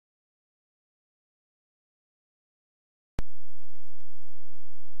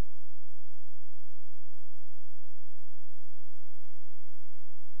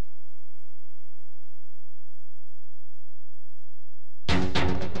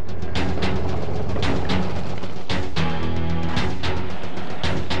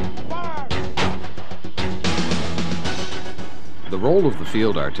goal of the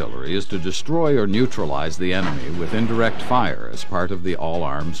field artillery is to destroy or neutralize the enemy with indirect fire as part of the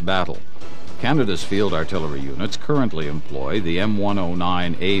all-arms battle. Canada's field artillery units currently employ the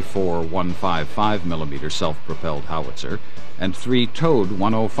M109A4 155mm self-propelled howitzer and 3 towed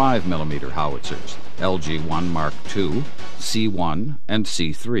 105mm howitzers, LG-1 Mark II, C-1, and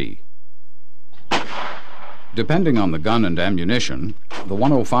C-3. Depending on the gun and ammunition, the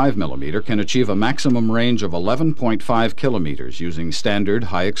 105mm can achieve a maximum range of 11.5 kilometers using standard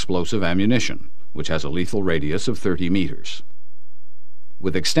high-explosive ammunition, which has a lethal radius of 30 meters.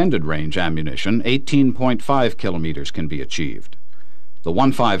 With extended range ammunition, 18.5 kilometers can be achieved. The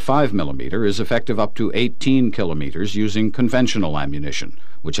 155mm is effective up to 18 kilometers using conventional ammunition,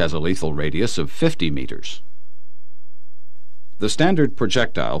 which has a lethal radius of 50 meters. The standard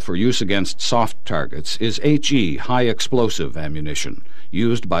projectile for use against soft targets is HE high-explosive ammunition,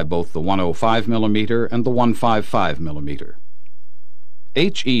 used by both the 105mm and the 155mm.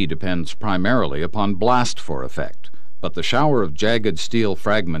 HE depends primarily upon blast for effect, but the shower of jagged steel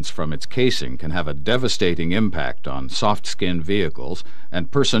fragments from its casing can have a devastating impact on soft-skinned vehicles and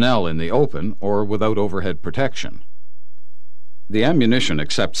personnel in the open or without overhead protection. The ammunition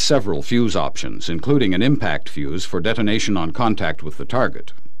accepts several fuse options, including an impact fuse for detonation on contact with the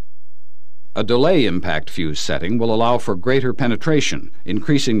target. A delay impact fuse setting will allow for greater penetration,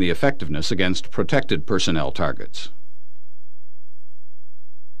 increasing the effectiveness against protected personnel targets.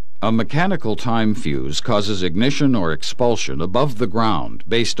 A mechanical time fuse causes ignition or expulsion above the ground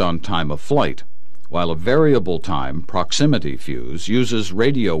based on time of flight, while a variable time proximity fuse uses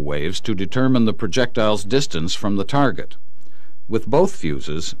radio waves to determine the projectile's distance from the target. With both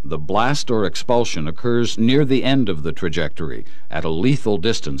fuses, the blast or expulsion occurs near the end of the trajectory, at a lethal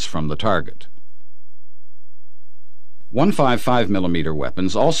distance from the target. 155mm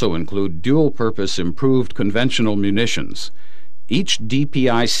weapons also include dual-purpose improved conventional munitions. Each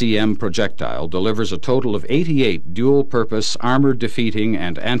DPICM projectile delivers a total of 88 dual-purpose armor-defeating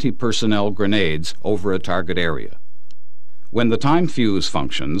and anti-personnel grenades over a target area. When the time fuse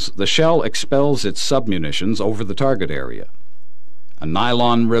functions, the shell expels its submunitions over the target area. A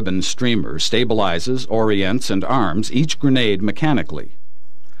nylon ribbon streamer stabilizes, orients, and arms each grenade mechanically.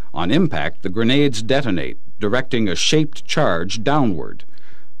 On impact, the grenades detonate, directing a shaped charge downward.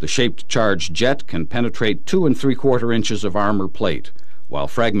 The shaped charge jet can penetrate 2 3/4 inches of armor plate, while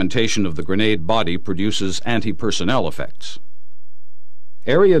fragmentation of the grenade body produces anti-personnel effects.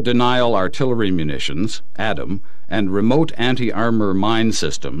 Area Denial Artillery Munitions, ADAM, and Remote Anti-Armor Mine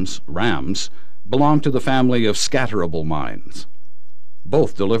Systems, RAMS, belong to the family of scatterable mines.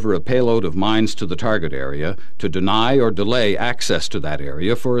 Both deliver a payload of mines to the target area to deny or delay access to that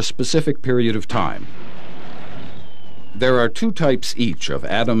area for a specific period of time. There are 2 types each of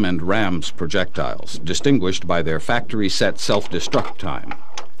ADAM and RAMS projectiles, distinguished by their factory-set self-destruct time.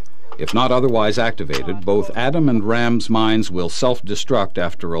 If not otherwise activated, both ADAM and RAMS mines will self-destruct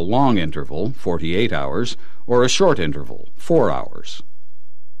after a long interval, 48 hours, or a short interval, 4 hours.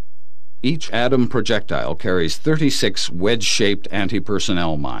 Each ADAM projectile carries 36 wedge-shaped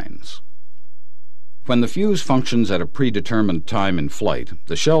anti-personnel mines. When the fuse functions at a predetermined time in flight,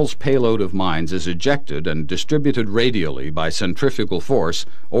 the shell's payload of mines is ejected and distributed radially by centrifugal force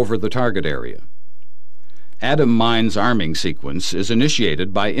over the target area. ADAM mine's arming sequence is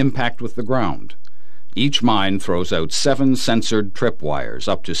initiated by impact with the ground. Each mine throws out 7 censored tripwires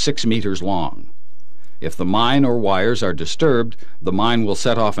up to 6 meters long. If the mine or wires are disturbed, the mine will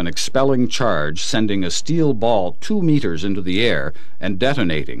set off an expelling charge, sending a steel ball 2 meters into the air and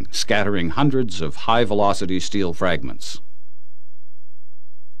detonating, scattering hundreds of high-velocity steel fragments.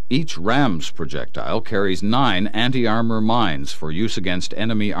 Each RAMS projectile carries 9 anti-armor mines for use against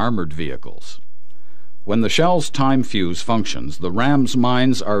enemy armored vehicles. When the shell's time fuse functions, the RAMS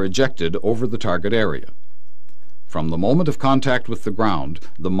mines are ejected over the target area. From the moment of contact with the ground,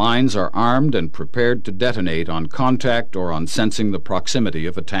 the mines are armed and prepared to detonate on contact or on sensing the proximity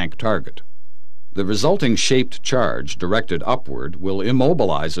of a tank target. The resulting shaped charge directed upward will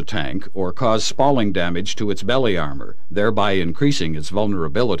immobilize a tank or cause spalling damage to its belly armor, thereby increasing its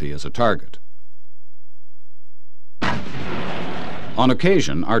vulnerability as a target. On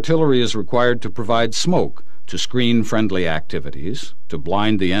occasion, artillery is required to provide smoke to screen friendly activities, to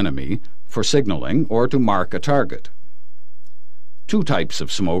blind the enemy, for signaling, or to mark a target. 2 types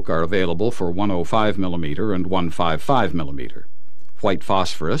of smoke are available for 105mm and 155mm, white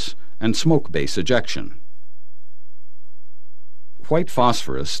phosphorus and smoke base ejection. White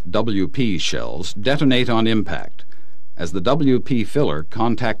phosphorus WP shells detonate on impact. As the WP filler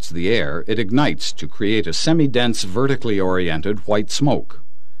contacts the air, it ignites to create a semi-dense vertically oriented white smoke.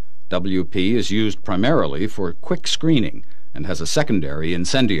 WP is used primarily for quick screening and has a secondary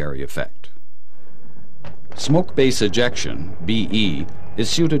incendiary effect. Smoke base ejection, BE, is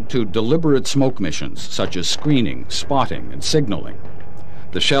suited to deliberate smoke missions such as screening, spotting, and signaling.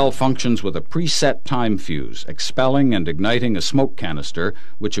 The shell functions with a preset time fuse, expelling and igniting a smoke canister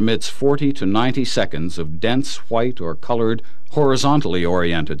which emits 40 to 90 seconds of dense white or colored, horizontally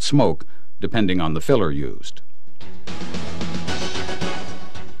oriented smoke, depending on the filler used.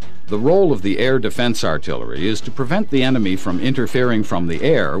 The role of the air defense artillery is to prevent the enemy from interfering from the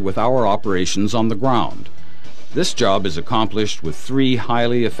air with our operations on the ground. This job is accomplished with three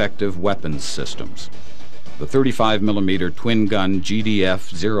highly effective weapons systems. The 35mm twin-gun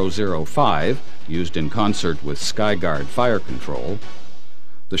GDF-005, used in concert with Skyguard fire control,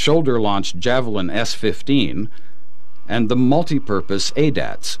 the shoulder-launched Javelin S-15, and the multi-purpose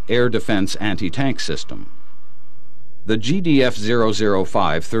ADATS, Air Defense Anti-Tank System. The GDF-005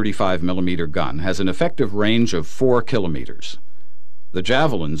 35mm gun has an effective range of 4 kilometers. The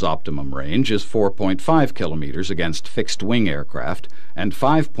Javelin's optimum range is 4.5 kilometers against fixed-wing aircraft and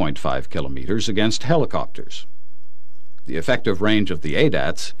 5.5 kilometers against helicopters. The effective range of the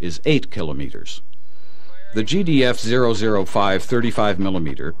ADATS is 8 kilometers. The GDF-005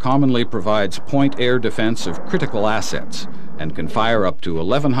 35mm commonly provides point air defense of critical assets and can fire up to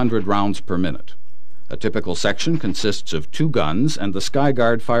 1,100 rounds per minute. A typical section consists of 2 guns and the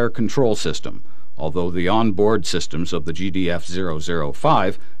Skyguard fire control system, although the on-board systems of the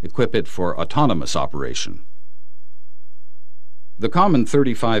GDF-005 equip it for autonomous operation. The common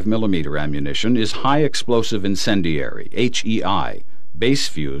 35mm ammunition is high explosive incendiary, HEI, base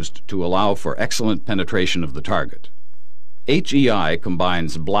fused to allow for excellent penetration of the target. HEI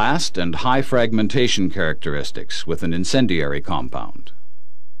combines blast and high fragmentation characteristics with an incendiary compound.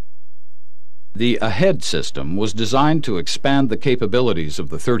 The AHEAD system was designed to expand the capabilities of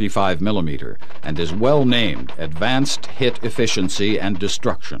the 35mm and is well named Advanced Hit Efficiency and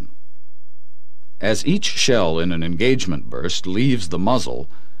Destruction. As each shell in an engagement burst leaves the muzzle,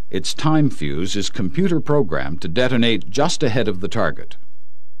 its time fuse is computer programmed to detonate just ahead of the target.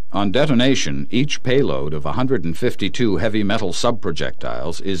 On detonation, each payload of 152 heavy metal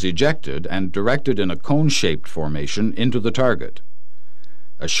subprojectiles is ejected and directed in a cone-shaped formation into the target.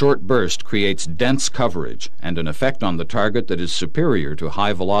 A short burst creates dense coverage and an effect on the target that is superior to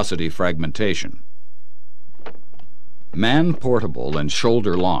high-velocity fragmentation. Man-portable and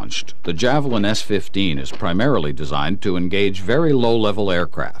shoulder-launched, the Javelin S-15 is primarily designed to engage very low-level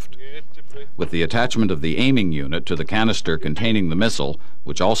aircraft. With the attachment of the aiming unit to the canister containing the missile,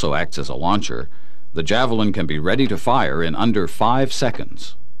 which also acts as a launcher, the Javelin can be ready to fire in under 5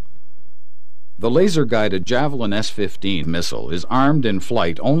 seconds. The laser-guided Javelin S-15 missile is armed in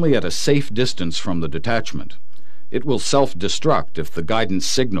flight only at a safe distance from the detachment. It will self-destruct if the guidance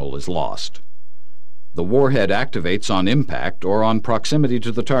signal is lost. The warhead activates on impact or on proximity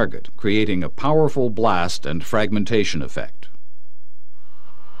to the target, creating a powerful blast and fragmentation effect.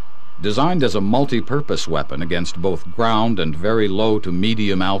 Designed as a multi-purpose weapon against both ground and very low to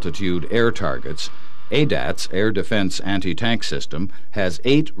medium altitude air targets, ADATS, Air Defense Anti-Tank System, has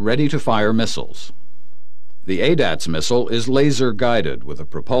 8 ready-to-fire missiles. The ADATS missile is laser-guided with a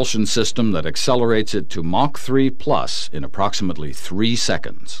propulsion system that accelerates it to Mach 3+ in approximately 3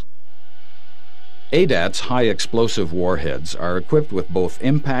 seconds. ADATS high-explosive warheads are equipped with both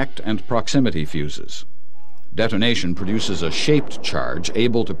impact and proximity fuses. Detonation produces a shaped charge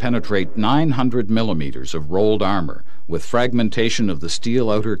able to penetrate 900 millimeters of rolled armor, with fragmentation of the steel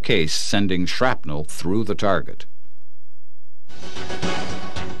outer case sending shrapnel through the target.